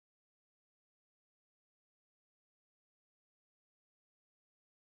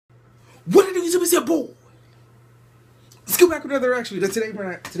What did you do? It's your boy. Let's go back with another reaction video. Today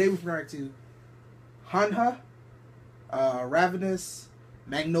we're react to Hanha, Ravenous,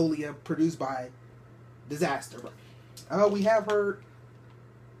 Magnolia, produced by Disaster. We have heard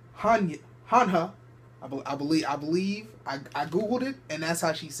Hanha. I believe I googled it and that's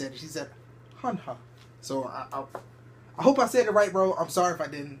how she said it. She said Hanha. So I hope I said it right, bro. I'm sorry if I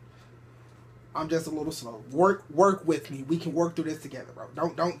didn't. I'm just a little slow. Work with me. We can work through this together, bro.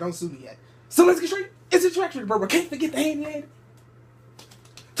 Don't sue me yet. So let's get straight. It's a track, bro. Can't forget the handy.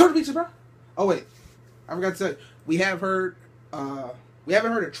 Turn the picture, bro. Oh wait, I forgot to tell you. We haven't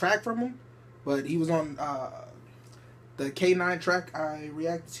heard a track from him, but he was on the K9 track I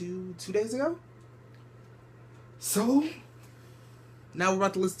reacted to 2 days ago. So now we're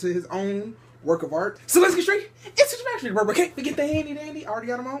about to listen to his own work of art. So let's get straight. It's a track, bro. Can't forget the handy. I already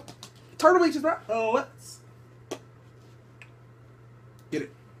got him on. Turn the picture, bro. Oh, let's get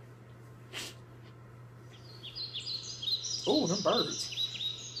it. Oh, them birds.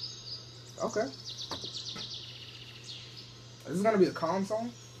 Okay. Is this gonna be a calm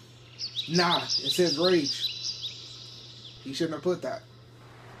song? Nah, it says rage. He shouldn't have put that.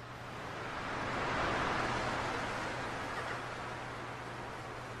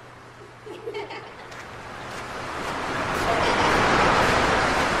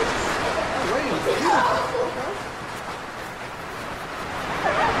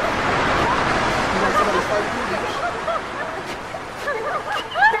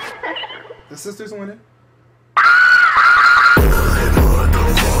 The sisters winning.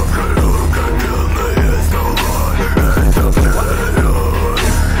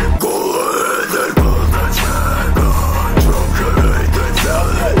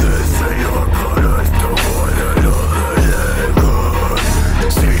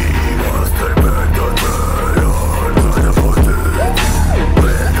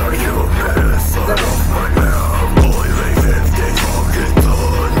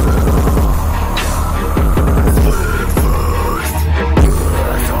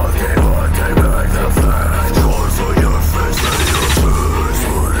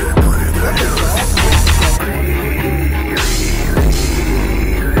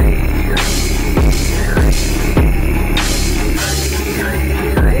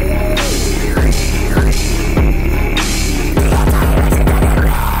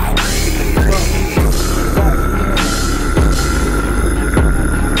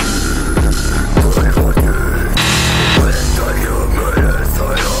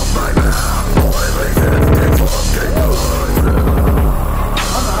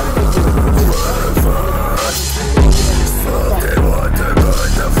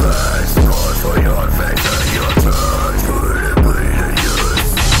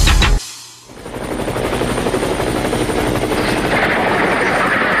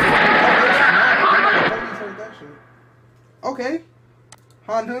 Okay,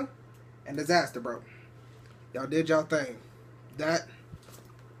 Hanha and Disaster, bro. Y'all did y'all thing. That,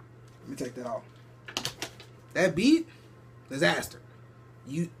 let me take that off. That beat, Disaster.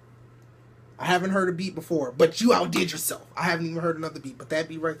 I haven't heard a beat before, but you outdid yourself. I haven't even heard another beat, but that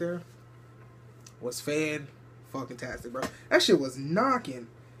beat right there was fan-fucking-tastic, bro. That shit was knocking.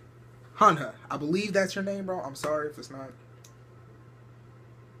 Hanha, I believe that's your name, bro. I'm sorry if it's not.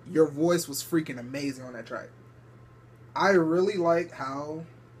 Your voice was freaking amazing on that track. I really like how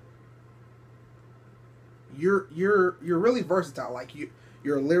you're really versatile. Like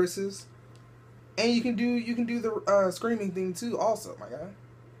you're a lyricist, and you can do the screaming thing too. Also, my guy,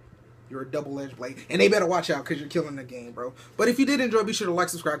 you're a double-edged blade, and they better watch out because you're killing the game, bro. But if you did enjoy, be sure to like,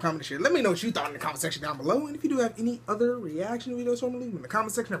 subscribe, comment, and share. Let me know what you thought in the comment section down below. And if you do have any other reaction videos, leave them in the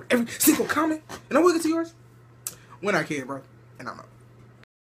comment section of every single comment, and I will get to yours when I can, bro. And I'm out.